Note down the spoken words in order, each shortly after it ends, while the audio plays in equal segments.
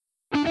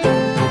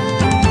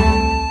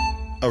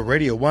A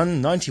Radio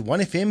 191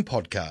 FM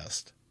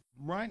podcast.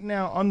 Right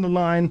now on the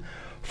line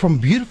from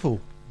beautiful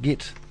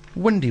yet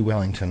windy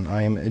Wellington,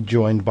 I am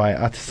joined by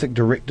Artistic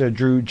Director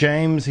Drew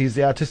James. He's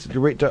the Artistic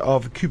Director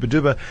of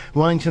Cuba,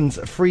 Wellington's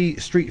free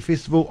street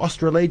festival,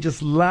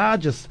 Australia's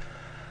largest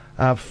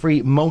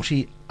free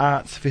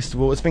multi-arts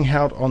festival. It's being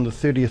held on the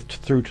 30th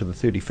through to the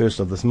 31st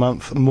of this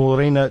month.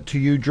 Morena to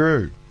you,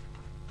 Drew.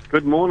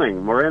 Good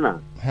morning,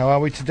 Morena. How are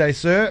we today,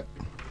 sir?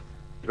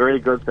 Very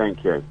good,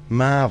 thank you.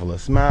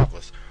 Marvellous,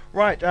 marvellous.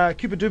 Right,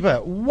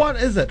 Cuba, what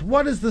is it?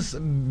 What is this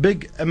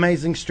big,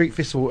 amazing street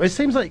festival? It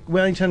seems like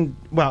Wellington,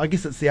 well, I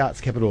guess it's the arts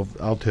capital of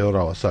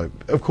Aotearoa, so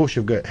of course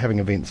you're having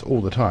events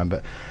all the time,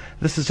 but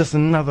this is just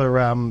another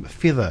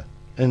feather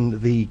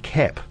in the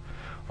cap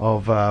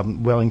of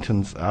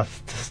Wellington's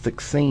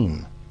artistic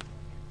scene.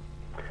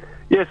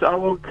 Yes,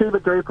 well, Cuba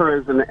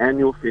Duper is an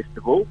annual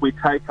festival. We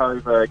take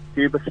over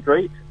Cuba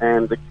Street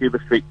and the Cuba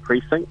Street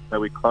precinct,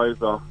 so we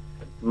close off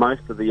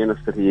most of the inner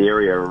city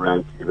area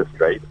around Cuba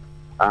Street.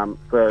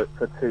 For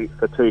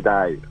 2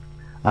 days.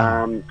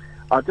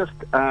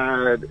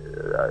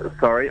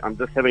 Sorry, I'm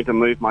just having to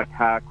move my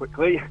car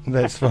quickly.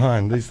 That's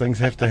fine. These things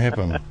have to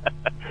happen.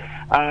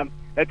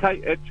 It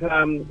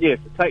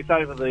takes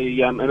over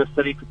the inner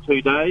city for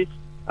 2 days.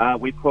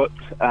 We put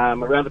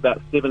around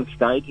about 7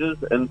 stages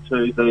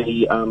into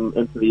the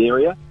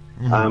area.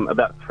 Mm-hmm.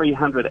 About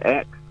 300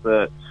 acts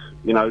that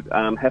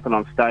happen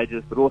on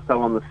stages, but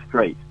also on the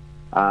street.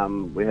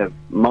 We have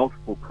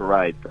multiple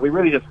parades. We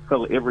really just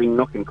fill every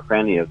nook and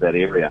cranny of that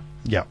area.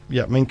 Yeah.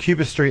 I mean,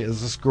 Cuba Street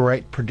is this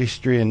great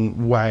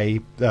pedestrian way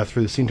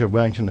through the centre of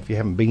Wellington if you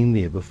haven't been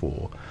there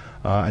before.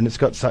 And it's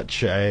got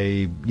such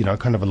a,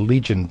 kind of a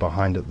legend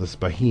behind it, this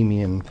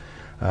bohemian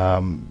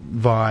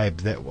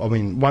vibe that, I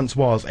mean, once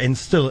was and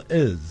still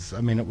is.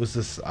 I mean, it was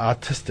this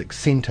artistic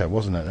centre,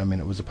 wasn't it? I mean,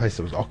 it was a place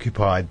that was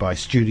occupied by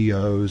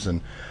studios and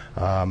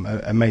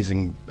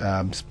amazing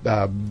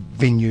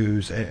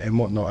venues and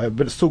whatnot,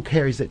 but it still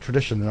carries that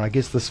tradition, and I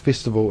guess this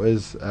festival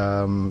is,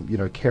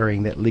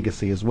 carrying that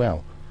legacy as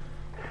well.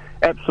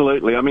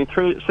 Absolutely. I mean,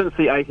 since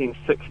the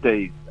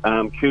 1860s,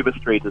 Cuba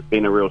Street has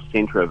been a real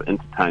centre of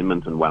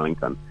entertainment in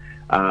Wellington.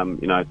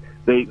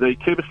 The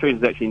Cuba Street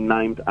is actually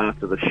named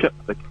after the ship,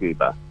 the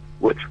Cuba,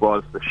 which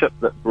was the ship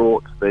that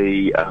brought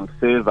the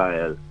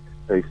surveyors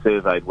who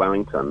surveyed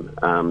Wellington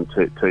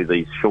to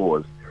these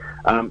shores.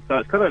 So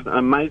it's got an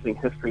amazing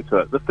history to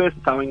it. The first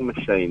sewing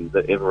machine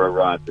that ever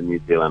arrived in New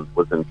Zealand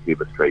was in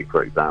Cuba Street,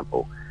 for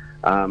example.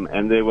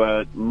 And there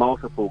were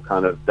multiple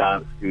kind of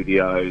dance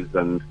studios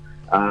and,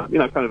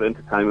 kind of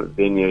entertainment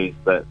venues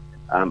that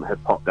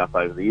have popped up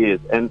over the years.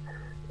 And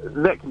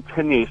that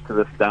continues to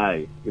this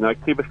day.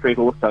 Cuba Street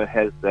also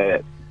has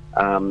that,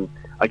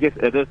 I guess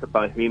it is a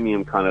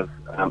bohemian kind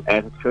of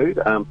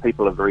attitude.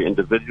 People are very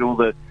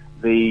individual.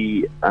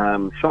 The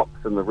shops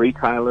and the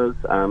retailers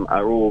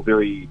are all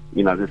very,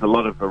 there's a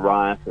lot of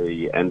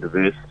variety and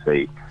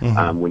diversity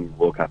when you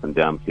walk up and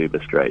down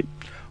Cuba Street.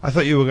 I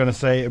thought you were going to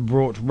say it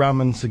brought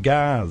rum and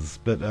cigars,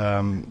 but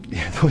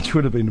which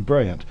would have been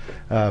brilliant.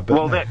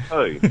 Well, that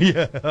too.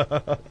 Yeah.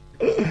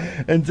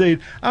 Indeed.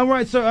 All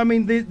right, so, I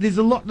mean, there's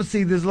a lot to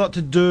see, there's a lot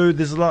to do,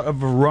 there's a lot of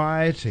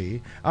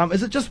variety.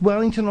 Is it just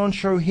Wellington on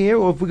show here,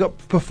 or have we got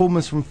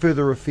performers from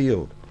further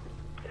afield?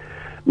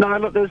 No,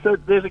 look,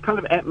 there's a kind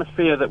of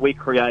atmosphere that we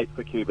create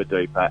for Cuba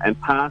Duper, and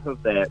part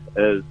of that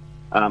is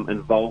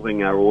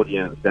involving our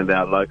audience and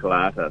our local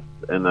artists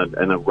in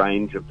a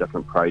range of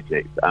different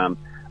projects,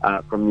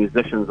 from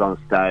musicians on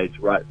stage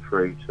right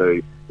through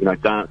to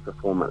dance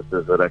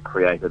performances that are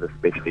created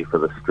especially for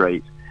the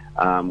street.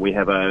 We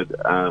have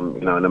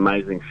an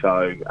amazing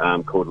show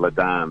called La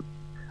Dance,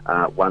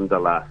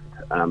 Wanderlust,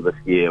 this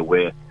year,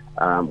 where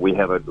we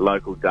have a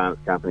local dance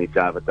company,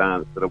 Java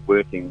Dance, that are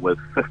working with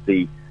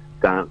 50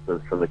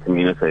 dancers from the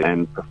community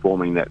and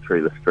performing that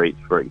through the streets,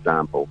 for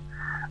example.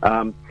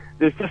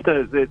 There's just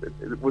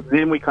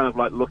then we kind of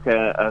like look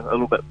at a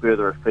little bit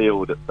further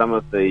afield at some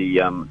of the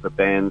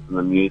bands and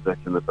the music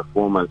and the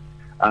performers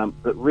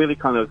that really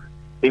kind of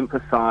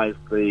emphasise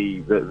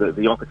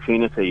the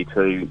opportunity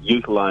to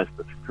utilise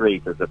the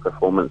street as a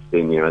performance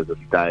venue, as a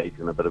stage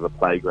and a bit of a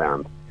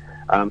playground.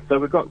 So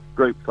we've got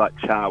groups like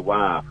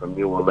Cha-Wa from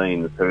New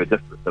Orleans, who are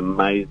just this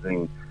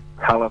amazing,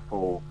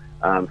 colourful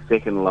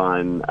second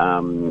line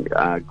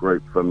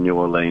group from New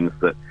Orleans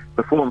that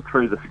perform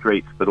through the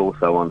streets but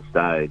also on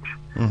stage.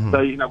 Mm-hmm. So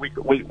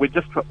we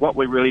just what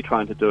we're really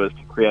trying to do is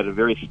to create a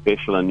very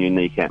special and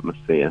unique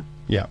atmosphere.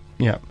 Yeah.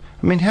 I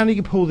mean, how do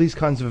you pull these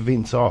kinds of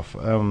events off?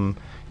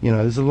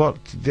 There's a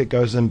lot that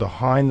goes in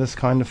behind this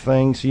kind of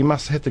thing, so you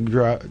must have to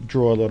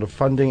draw a lot of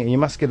funding, and you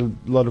must get a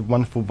lot of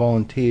wonderful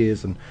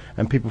volunteers and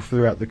people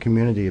throughout the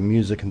community in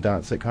music and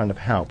dance that kind of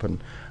help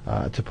and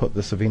to put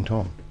this event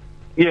on.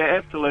 Yeah,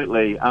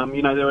 absolutely.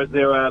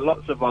 There are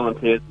lots of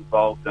volunteers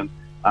involved, and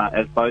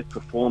as both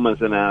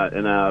performers in our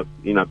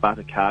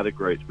Batucada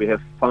groups. We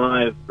have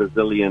 5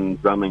 Brazilian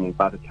drumming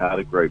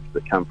Batucada groups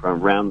that come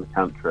from around the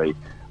country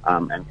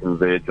and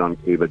converge on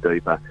Cuba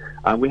Duper.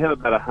 We have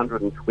about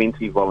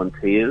 120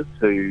 volunteers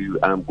who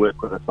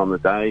work with us on the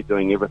day,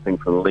 doing everything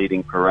from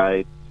leading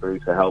parades through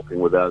to helping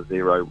with our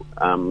zero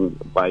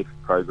waste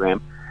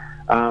program.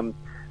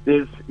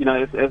 There's,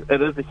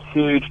 it is a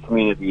huge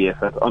community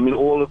effort. I mean,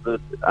 all of the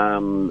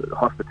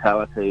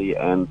hospitality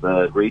and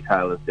the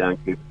retailers down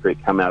Cooper Street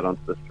come out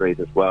onto the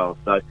street as well.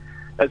 So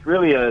it's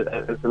really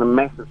a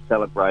massive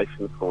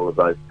celebration for all of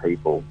those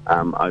people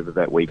over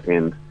that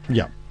weekend.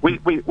 Yeah. We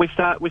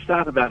start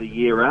about a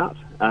year out.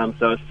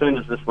 So as soon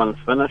as this one's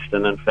finished,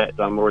 and in fact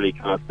I'm already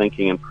kind of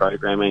thinking and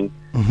programming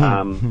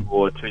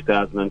for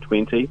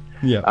 2020.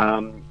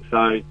 Yeah.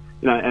 So,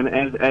 and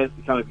as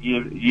kind of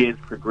years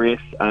progress,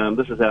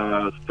 this is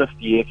our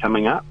 5th year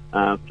coming up.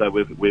 So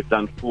we've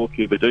done 4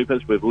 Cuba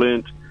Dupas. We've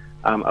learnt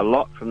a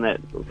lot from that,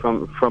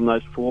 from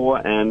those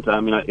 4, and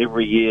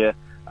every year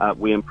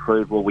we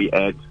improve or we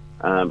add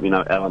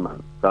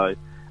elements. So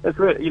it's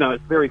really,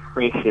 it's very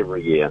fresh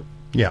every year.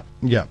 Yeah,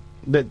 yeah.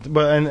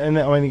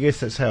 I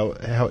guess that's how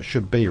it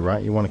should be,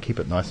 right? You want to keep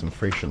it nice and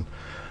fresh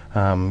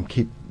and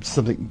keep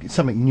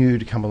something new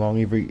to come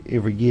along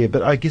every year.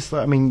 But I guess,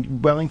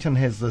 Wellington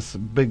has this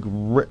big,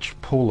 rich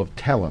pool of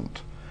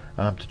talent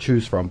to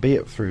choose from, be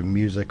it through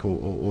music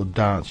or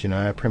dance.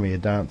 Our premier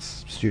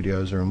dance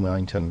studios are in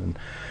Wellington,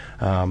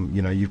 and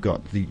you've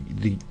got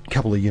the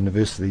couple of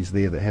universities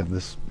there that have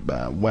this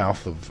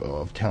wealth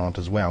of talent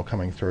as well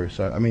coming through.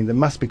 So, it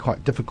must be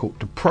quite difficult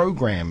to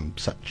program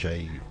such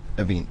a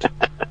event.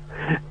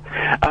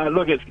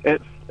 Look,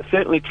 it's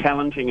certainly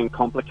challenging and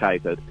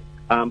complicated,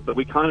 but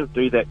we kind of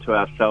do that to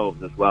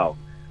ourselves as well,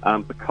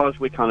 because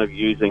we're kind of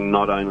using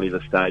not only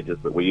the stages,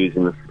 but we're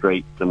using the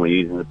streets and we're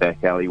using the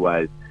back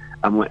alleyways,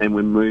 and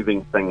we're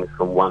moving things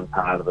from one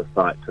part of the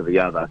site to the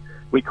other.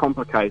 We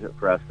complicate it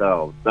for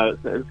ourselves. So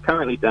it's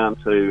currently down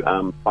to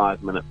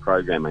 5-minute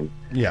programming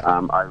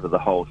over the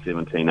whole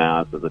 17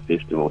 hours of the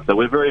festival. So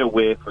we're very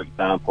aware, for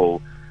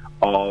example,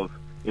 of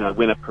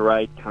when a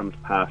parade comes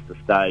past the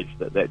stage,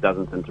 that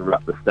doesn't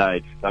interrupt the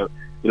stage. So,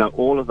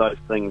 all of those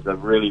things are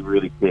really,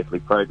 really carefully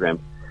programmed.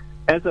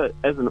 As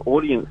an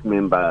audience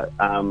member,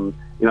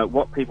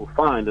 what people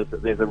find is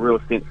that there's a real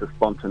sense of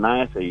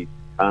spontaneity,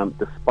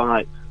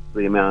 despite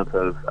the amount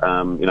of,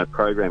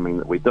 programming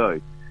that we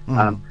do.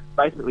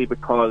 Basically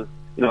because,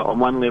 on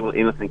one level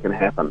anything can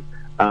happen,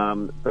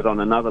 but on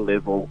another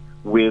level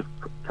we've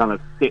kind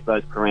of set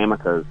those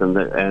parameters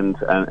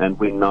and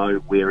we know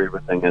where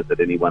everything is at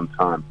any one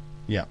time.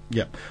 Yeah,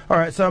 yeah. All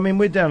right, so,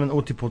 we're down in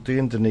Ōtepoti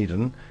in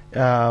Dunedin.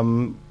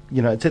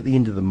 It's at the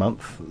end of the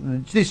month.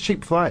 There's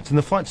cheap flights, and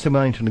the flights to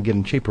Wellington are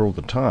getting cheaper all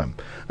the time,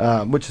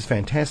 which is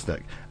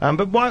fantastic.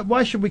 But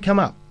why should we come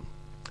up?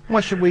 Why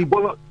should we...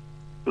 Well,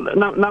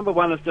 look, number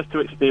one is just to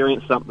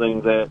experience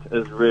something that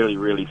is really,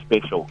 really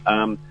special.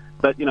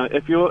 But,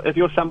 if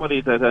you're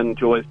somebody that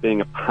enjoys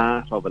being a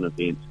part of an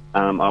event,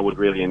 I would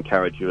really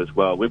encourage you as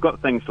well. We've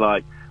got things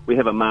like, we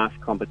have a mask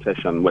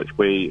competition which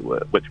we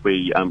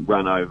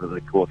run over the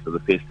course of the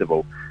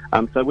festival.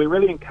 So we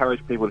really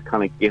encourage people to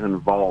kind of get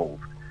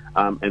involved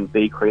and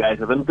be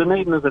creative. And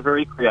Dunedin is a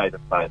very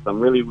creative place. I'm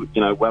really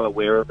well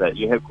aware of that.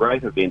 You have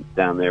great events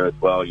down there as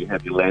well. You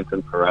have your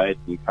Lantern Parade.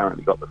 And you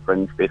currently got the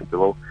Fringe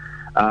Festival.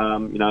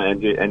 And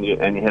you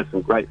have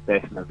some great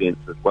fashion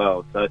events as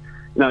well. So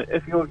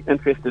if you're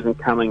interested in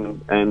coming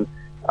and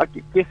I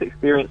guess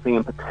experiencing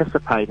and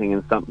participating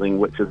in something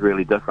which is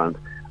really different,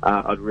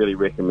 I'd really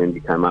recommend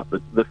you come up.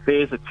 The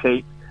fares are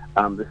cheap.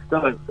 There's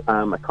still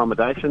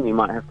accommodation. You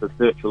might have to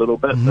search a little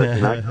bit,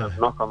 but kind of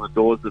knock on the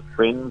doors of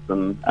friends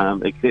and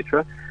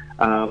etc.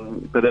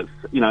 But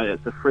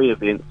it's a free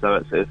event,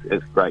 so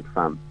it's great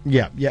fun.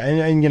 Yeah,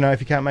 and if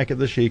you can't make it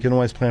this year, you can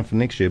always plan for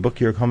next year. Book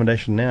your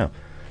accommodation now.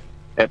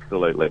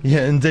 Absolutely.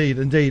 Yeah, indeed.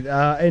 And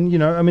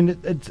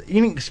it's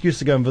any excuse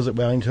to go and visit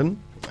Wellington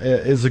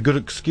is a good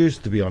excuse,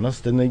 to be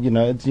honest. And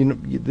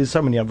there's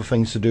so many other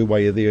things to do while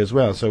you're there as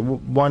well. So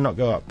why not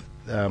go up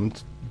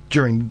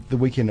during the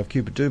weekend of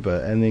Cuba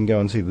Dupa and then go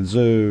and see the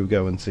zoo,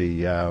 go and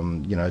see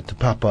Te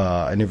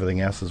Papa and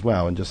everything else as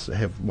well, and just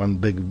have one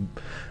big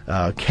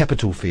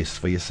capital fest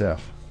for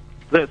yourself.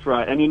 That's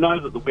right, and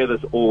that the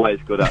weather's always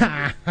good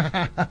up.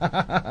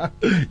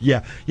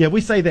 Yeah, we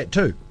say that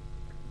too.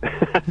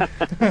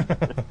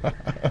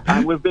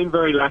 We've been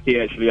very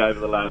lucky actually over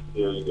the last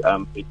few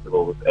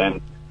festivals, and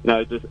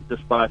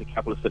despite a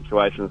couple of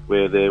situations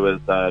where there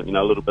was a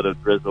little bit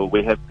of drizzle,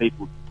 we have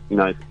people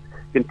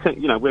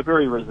we're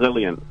very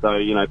resilient,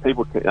 so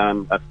people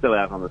are still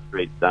out on the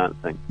streets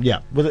dancing.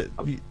 Yeah, well,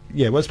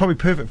 it's probably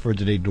perfect for a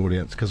Dunedin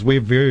audience because we're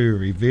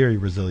very, very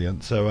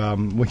resilient, so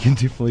we can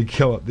definitely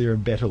go up there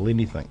and battle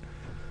anything.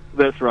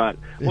 That's right.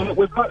 Yeah. Well,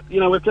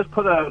 we've just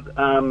put a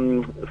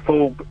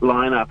full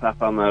lineup up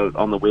on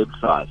the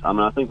website.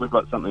 I think we've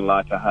got something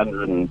like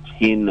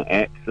 110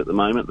 acts at the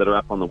moment that are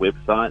up on the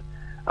website.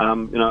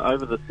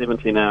 Over the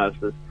 17 hours,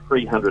 there's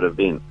 300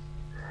 events.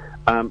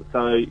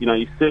 So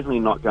you're certainly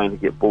not going to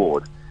get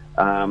bored.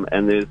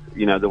 And there's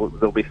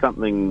there'll be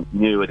something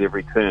new at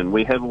every turn.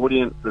 We have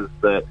audiences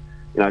that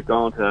go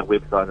onto our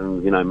website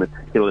and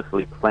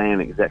meticulously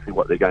plan exactly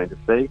what they're going to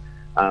see.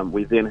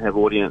 We then have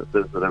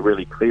audiences that are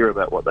really clear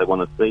about what they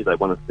want to see. They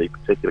want to see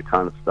particular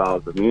kind of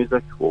styles of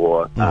music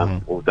or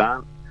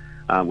dance.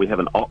 We have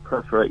an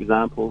opera, for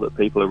example, that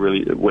people are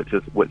which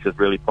is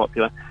really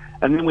popular.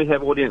 And then we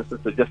have audiences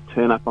that just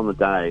turn up on the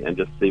day and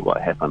just see what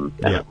happens.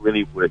 And it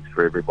really works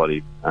for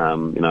everybody,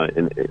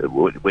 in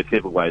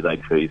whichever way they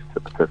choose to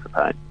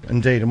participate.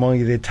 Indeed, and while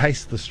you're there,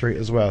 taste the street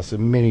as well. So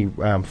many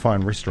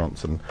fine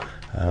restaurants and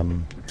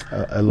along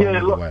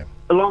the way.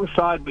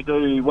 Alongside, we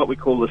do what we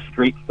call the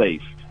Street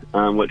Feast,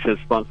 which is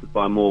sponsored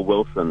by Moore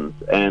Wilsons.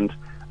 And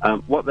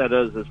what that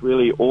is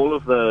really all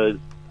of the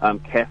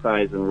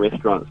cafes and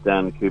restaurants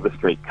down Cuba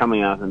Street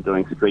coming out and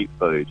doing street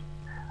food.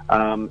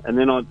 And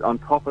then on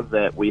top of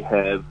that, we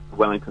have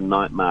Wellington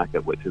Night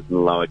Market, which is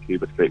in Lower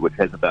Cuba Street, which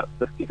has about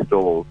 50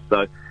 stalls.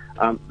 So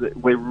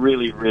we're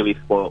really, really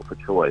spoilt for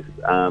choice.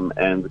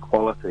 And the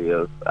quality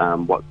of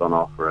what's on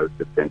offer is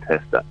just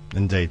fantastic.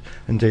 Indeed.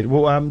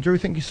 Well, Drew,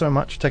 thank you so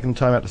much for taking the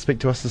time out to speak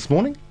to us this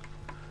morning.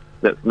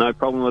 That's no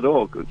problem at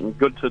all.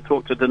 Good to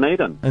talk to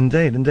Dunedin.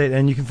 Indeed.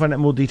 And you can find out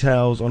more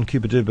details on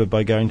Cuba Duper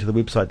by going to the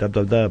website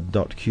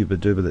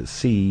www.cubaduper,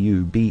 that's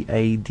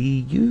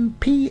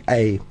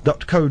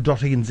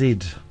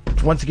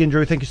cubadupa.co.nz. Once again,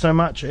 Drew, thank you so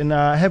much, and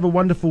have a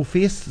wonderful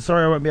fest.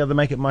 Sorry I won't be able to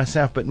make it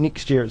myself, but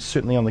next year it's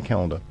certainly on the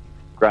calendar.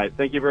 Great.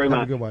 Thank you very much.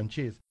 Have a good one.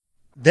 Cheers.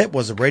 That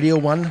was a Radio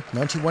 1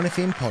 91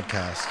 FM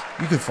podcast.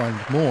 You can find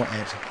more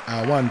at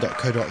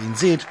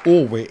r1.co.nz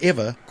or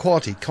wherever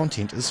quality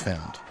content is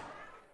found.